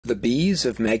The Bees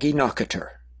of Maggieknockater,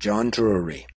 John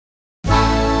Drewry.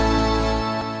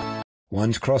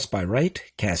 Ones cross by right,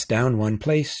 cast down one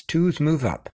place, twos move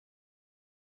up.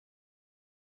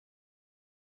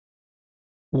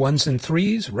 Ones and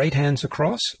threes, right hands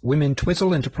across, women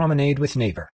twizzle into promenade with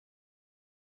neighbor.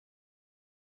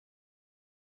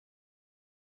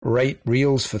 Right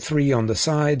reels for three on the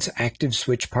sides, active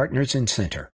switch partners in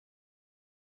center.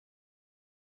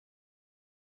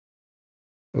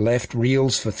 Left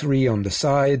reels for three on the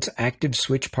sides, active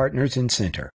switch partners in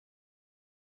center.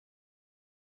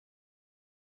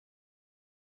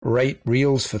 Right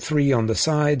reels for three on the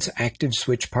sides, active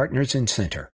switch partners in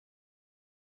center.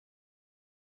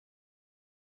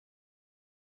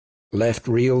 Left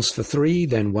reels for three,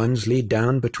 then ones lead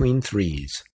down between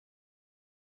threes.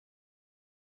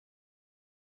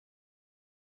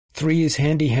 Threes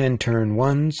handy hand turn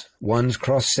ones, ones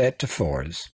cross set to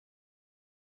fours.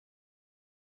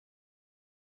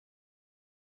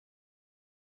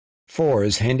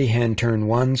 Fours handy hand turn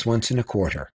ones once in a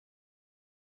quarter.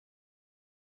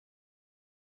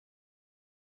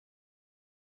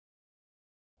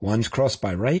 Ones cross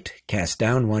by right, cast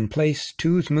down one place,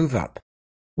 twos move up.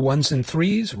 Ones and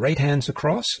threes, right hands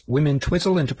across, women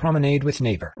twizzle into promenade with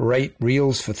neighbor. Right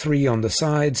reels for three on the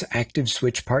sides, active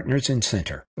switch partners in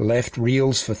center. Left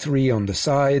reels for three on the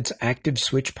sides, active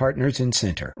switch partners in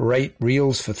center. Right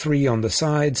reels for three on the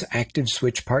sides, active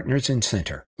switch partners in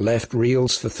center. Left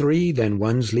reels for three, then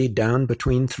ones lead down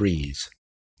between threes.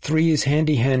 Threes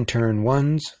handy hand turn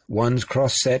ones, ones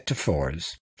cross set to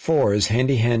fours. Fours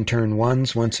handy hand turn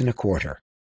ones once in a quarter.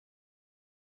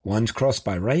 Ones cross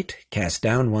by right, cast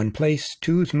down one place,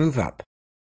 twos move up.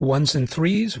 Ones and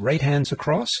threes, right hands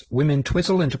across, women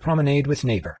twizzle into promenade with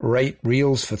neighbor. Right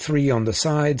reels for three on the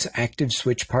sides, active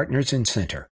switch partners in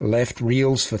center. Left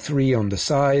reels for three on the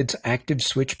sides, active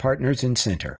switch partners in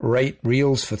center. Right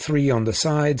reels for three on the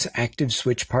sides, active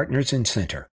switch partners in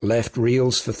center. Left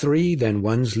reels for three, then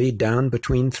ones lead down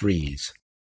between threes.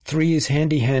 Threes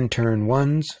handy hand turn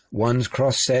ones, ones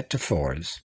cross set to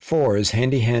fours. Fours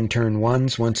handy hand turn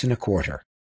ones once in a quarter.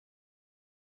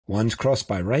 Ones cross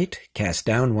by right, cast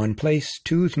down one place,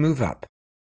 twos move up.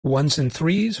 Ones and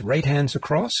threes, right hands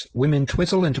across, women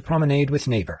twizzle into promenade with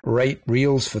neighbor. Right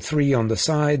reels for three on the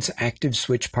sides, active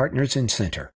switch partners in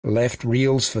center. Left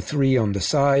reels for three on the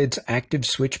sides, active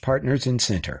switch partners in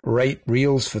center. Right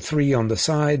reels for three on the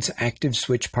sides, active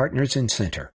switch partners in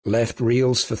center. Left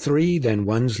reels for three, then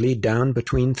ones lead down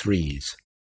between threes.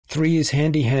 Threes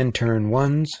handy hand turn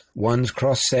ones, ones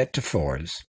cross set to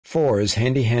fours. Fours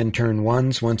handy hand turn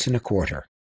ones once in a quarter.